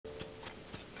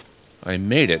I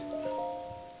made it.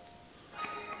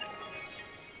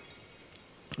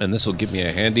 And this will give me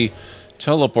a handy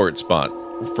teleport spot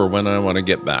for when I want to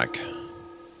get back.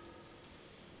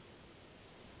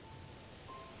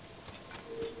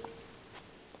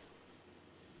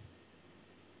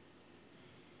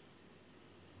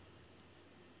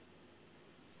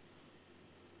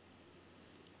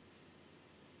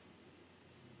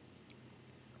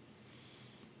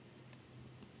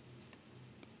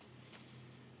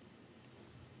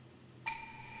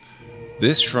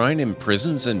 This shrine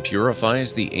imprisons and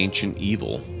purifies the ancient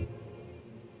evil.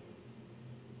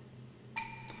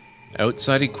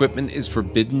 Outside equipment is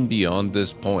forbidden beyond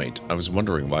this point. I was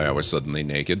wondering why I was suddenly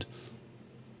naked.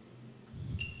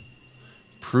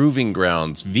 Proving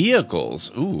grounds. Vehicles.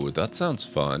 Ooh, that sounds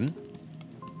fun.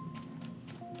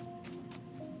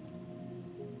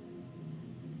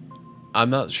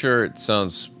 I'm not sure it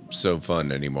sounds so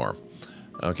fun anymore.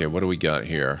 Okay, what do we got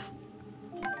here?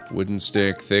 Wooden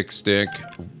stick, thick stick,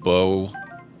 bow,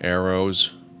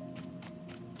 arrows.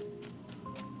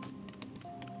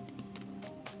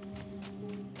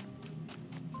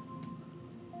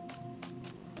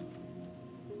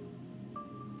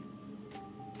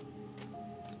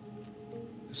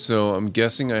 So I'm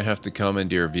guessing I have to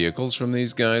commandeer vehicles from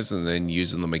these guys and then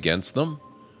using them against them?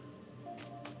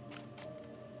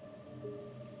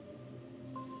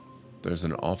 There's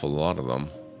an awful lot of them.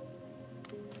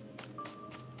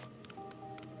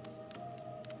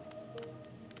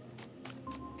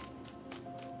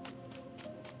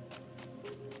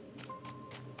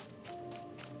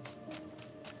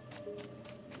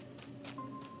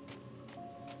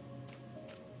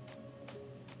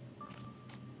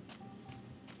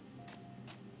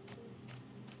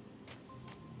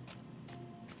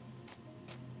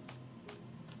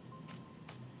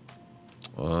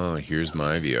 Oh, here's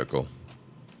my vehicle.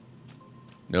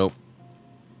 Nope.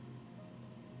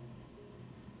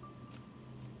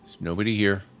 There's nobody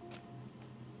here.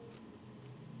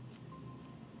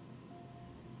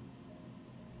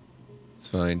 It's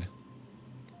fine.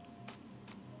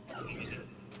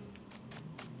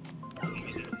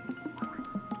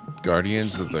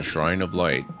 Guardians of the Shrine of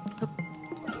Light.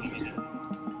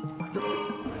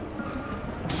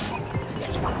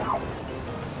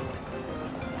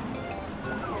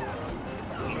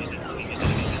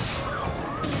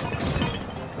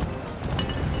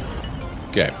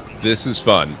 Okay, this is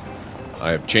fun.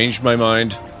 I have changed my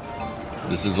mind.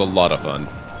 This is a lot of fun.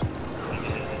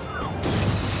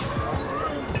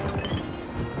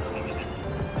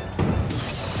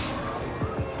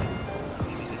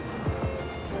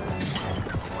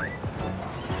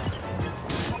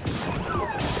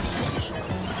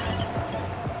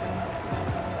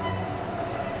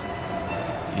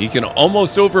 He can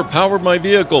almost overpower my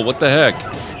vehicle. What the heck?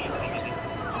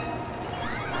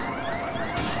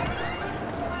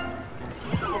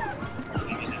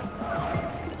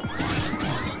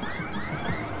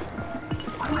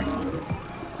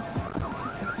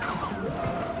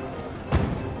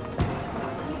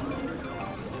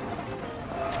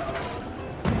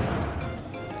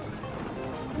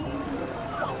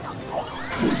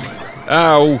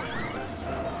 Ow!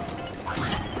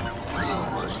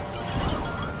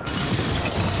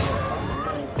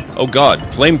 Oh god,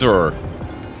 flamethrower.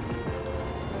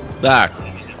 Back.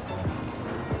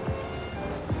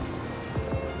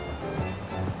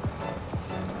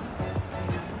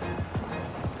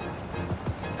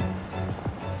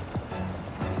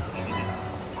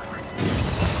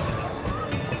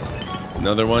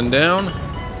 Another one down.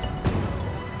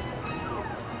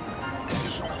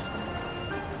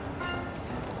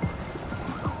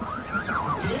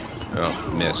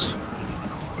 Oh, missed.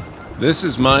 This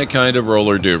is my kind of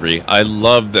roller derby. I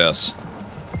love this.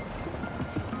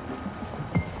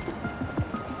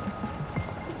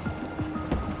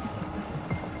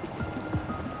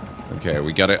 Okay,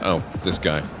 we got it. Oh, this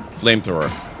guy. Flamethrower.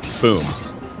 Boom.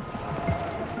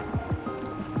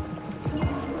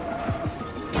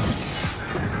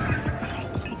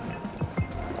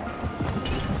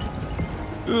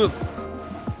 Ugh.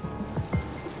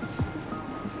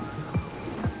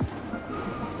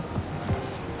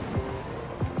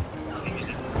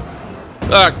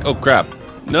 Ah, oh crap.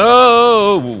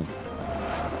 No!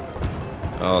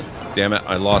 Oh, damn it.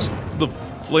 I lost the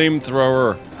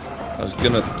flamethrower. I was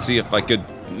gonna see if I could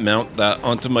mount that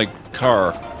onto my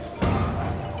car.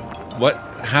 What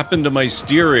happened to my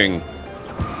steering?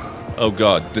 Oh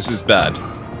god, this is bad.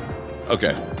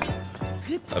 Okay.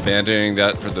 Abandoning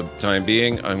that for the time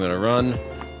being, I'm gonna run.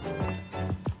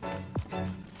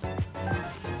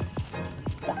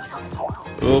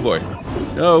 Oh boy.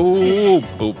 No!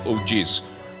 Oh, jeez.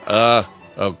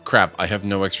 Oh, crap. I have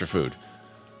no extra food.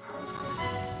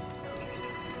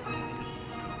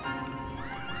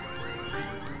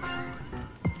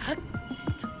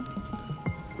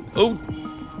 Oh!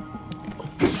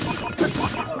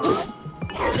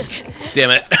 Damn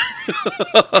it.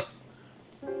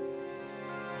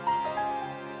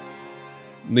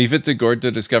 Leave it to Gord to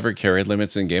discover carry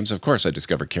limits in games. Of course I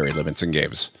discover carry limits in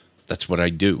games. That's what I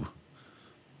do.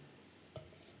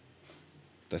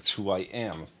 That's who I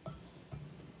am.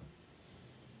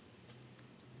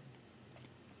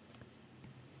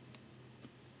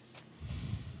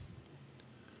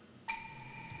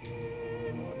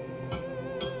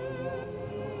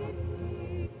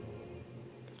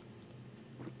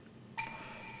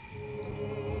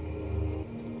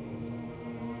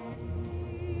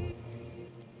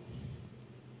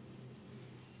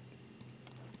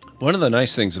 One of the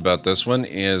nice things about this one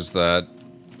is that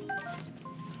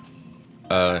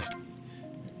it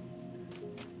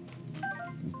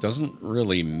doesn't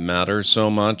really matter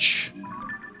so much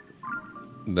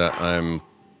that I'm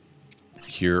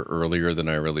here earlier than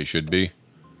I really should be.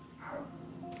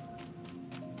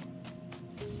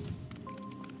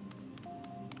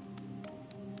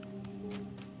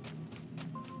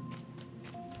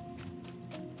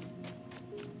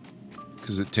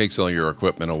 Because it takes all your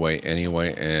equipment away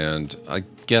anyway, and I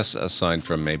guess aside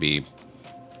from maybe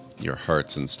your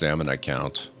hearts and stamina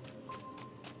count,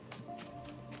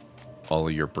 all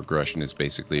of your progression is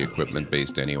basically equipment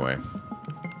based anyway.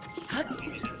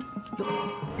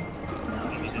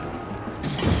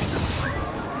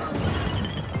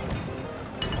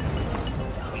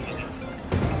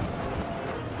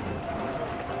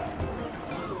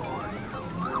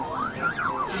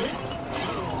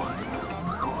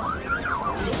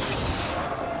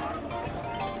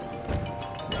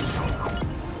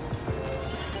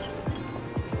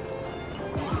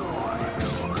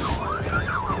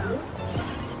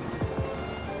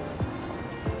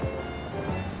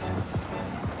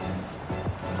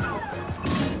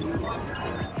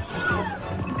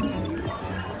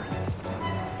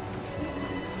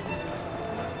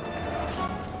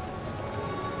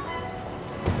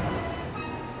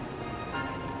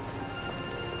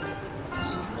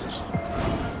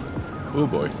 Oh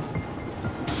boy.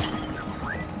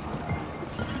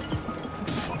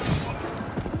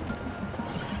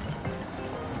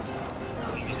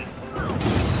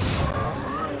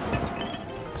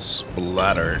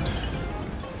 Splattered.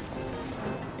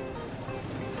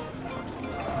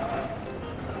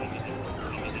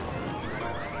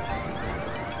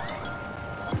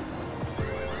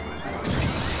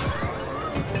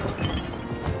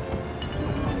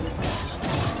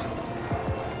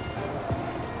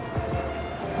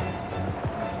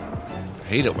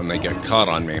 I hate it when they get caught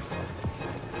on me.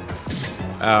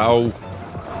 Ow.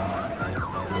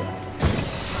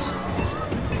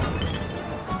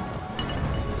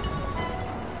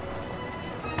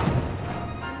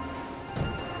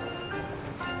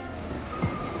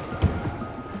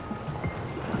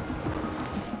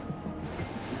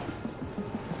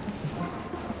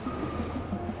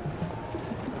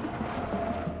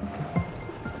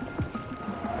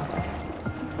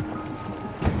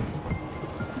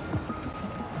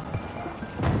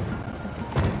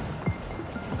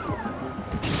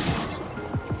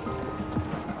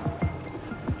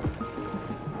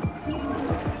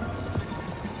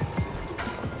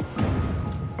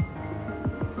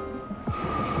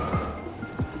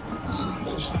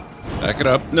 Back it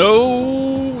up.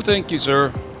 No! Thank you,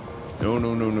 sir. No,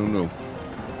 no, no, no, no.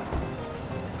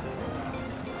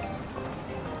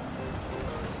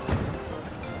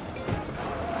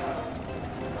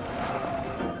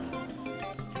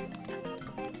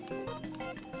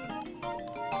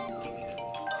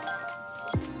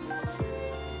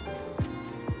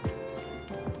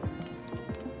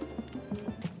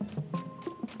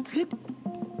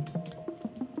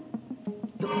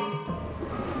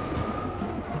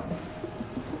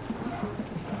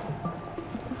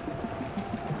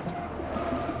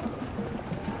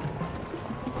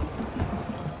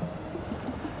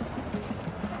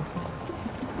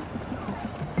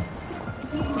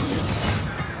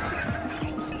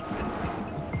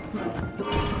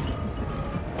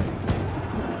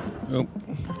 Nope.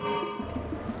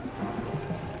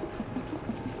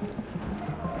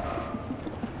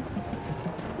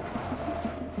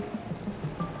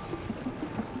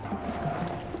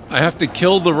 I have to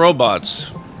kill the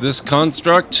robots. This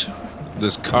construct,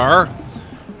 this car,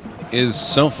 is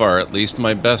so far at least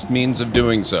my best means of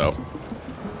doing so.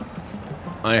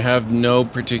 I have no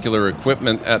particular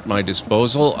equipment at my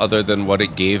disposal other than what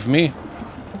it gave me.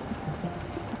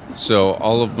 So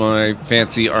all of my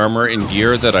fancy armor and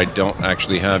gear that I don't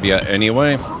actually have yet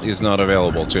anyway is not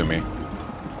available to me.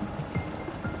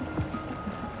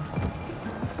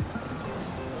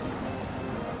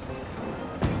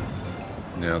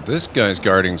 Now this guy's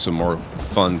guarding some more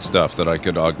fun stuff that I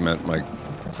could augment my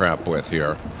crap with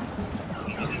here.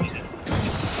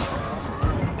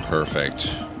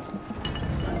 Perfect.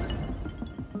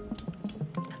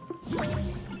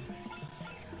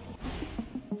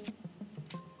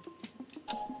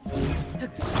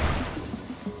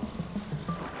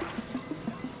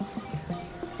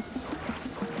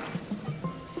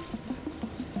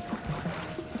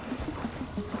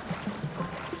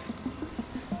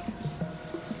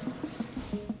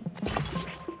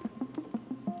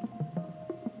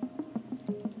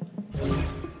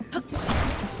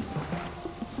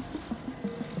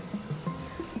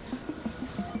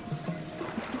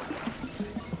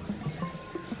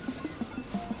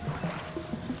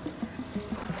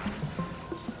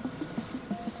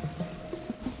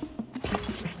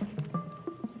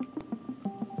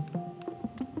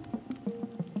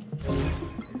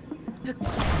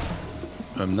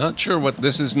 I'm not sure what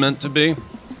this is meant to be,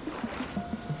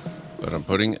 but I'm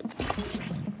putting it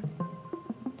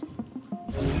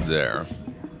there.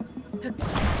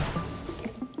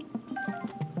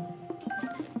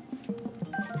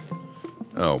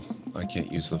 Oh, I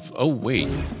can't use the... Oh, wait.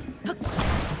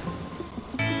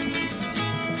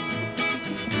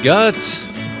 Gut!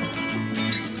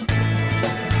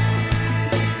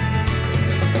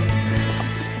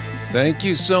 Thank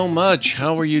you so much.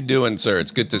 How are you doing, sir?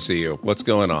 It's good to see you. What's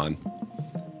going on?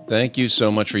 Thank you so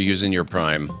much for using your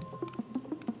Prime.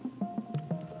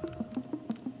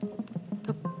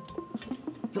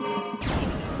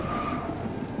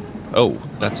 Oh,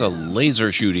 that's a laser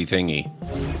shooty thingy.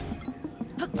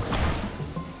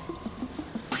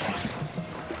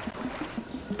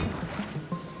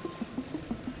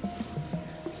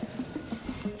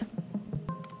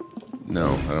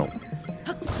 No, I don't.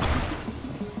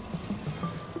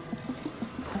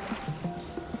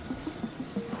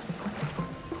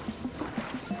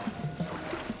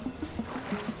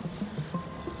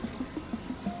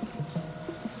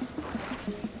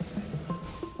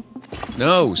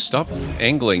 No, stop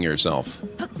angling yourself.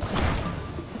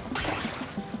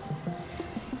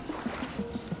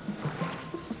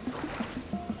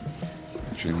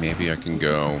 Actually, maybe I can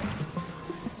go...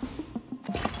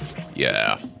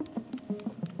 Yeah.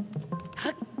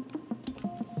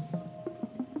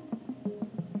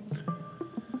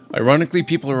 Ironically,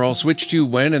 people are all Switch to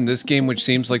when, and this game, which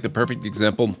seems like the perfect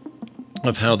example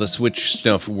of how the Switch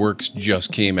stuff works,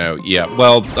 just came out. Yeah,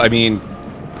 well, I mean...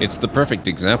 It's the perfect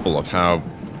example of how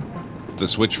the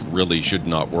Switch really should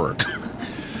not work.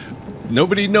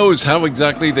 Nobody knows how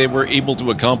exactly they were able to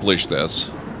accomplish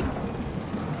this.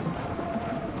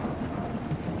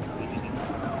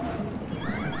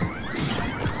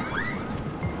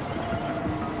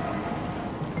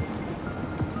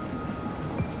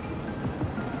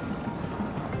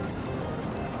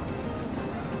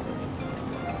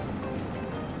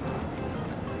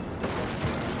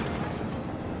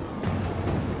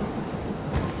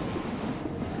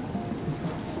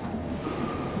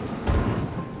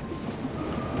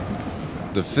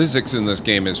 The physics in this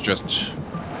game is just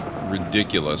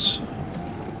ridiculous.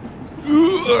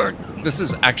 Ugh, this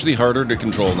is actually harder to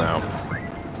control now.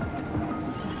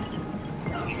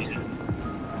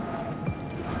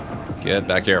 Get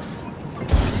back here.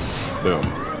 Boom.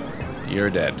 You're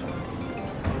dead.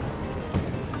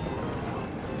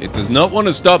 It does not want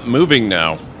to stop moving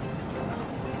now.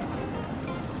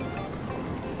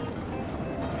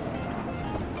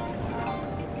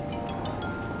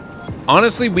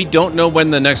 Honestly, we don't know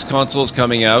when the next console is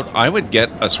coming out. I would get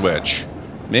a Switch.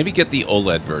 Maybe get the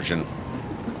OLED version.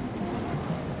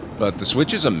 But the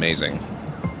Switch is amazing.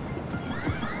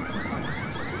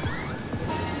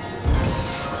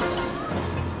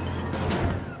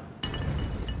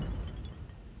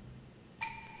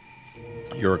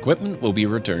 Your equipment will be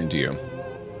returned to you.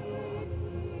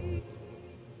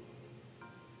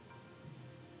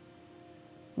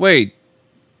 Wait.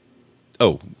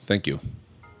 Oh, thank you.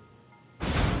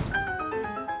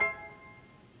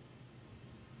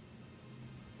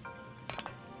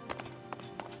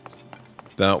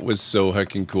 That was so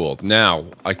heckin' cool. Now,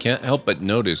 I can't help but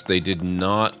notice they did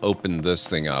not open this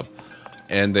thing up.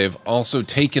 And they've also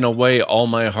taken away all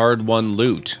my hard-won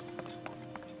loot.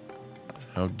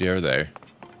 How dare they?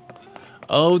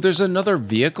 Oh, there's another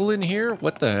vehicle in here?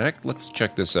 What the heck? Let's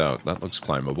check this out. That looks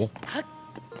climbable.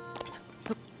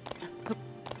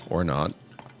 Or not.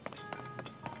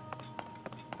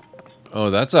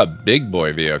 Oh, that's a big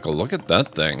boy vehicle. Look at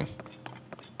that thing.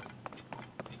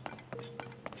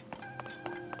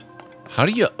 How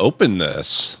do you open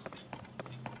this?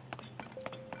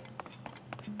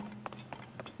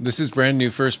 This is brand new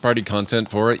first-party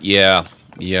content for it? Yeah.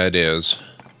 Yeah, it is.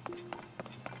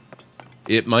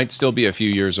 It might still be a few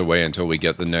years away until we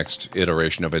get the next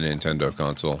iteration of a Nintendo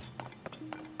console.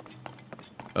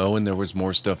 Oh, and there was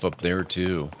more stuff up there,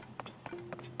 too.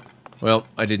 Well,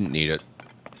 I didn't need it.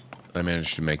 I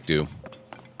managed to make do.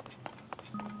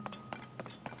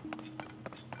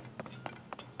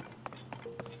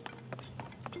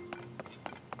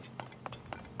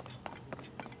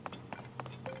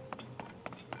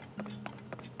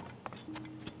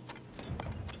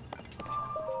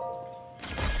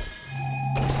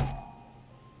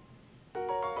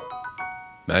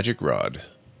 Magic Rod.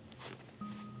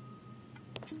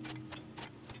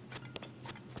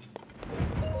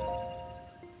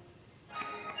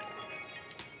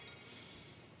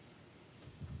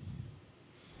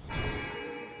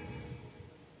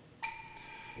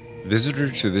 Visitor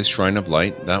to this shrine of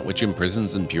light, that which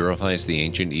imprisons and purifies the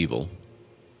ancient evil.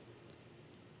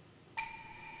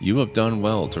 You have done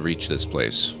well to reach this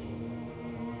place.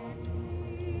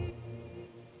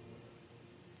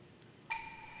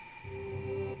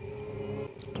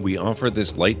 We offer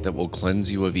this light that will cleanse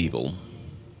you of evil.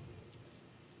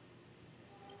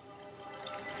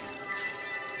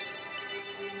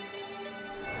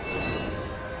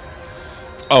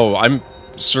 Oh, I'm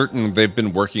certain they've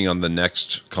been working on the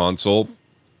next console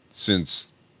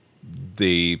since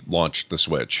they launched the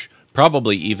Switch.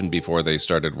 Probably even before they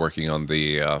started working on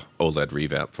the OLED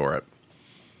revamp for it.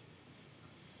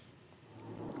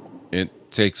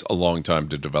 It takes a long time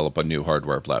to develop a new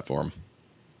hardware platform.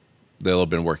 They'll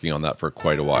have been working on that for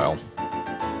quite a while.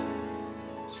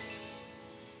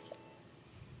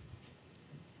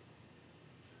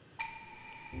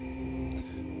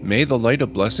 May the light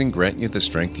of blessing grant you the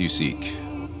strength you seek.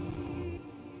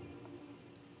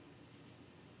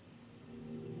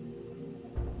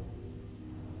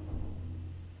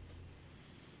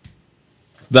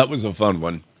 That was a fun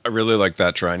one. I really like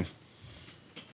that shrine.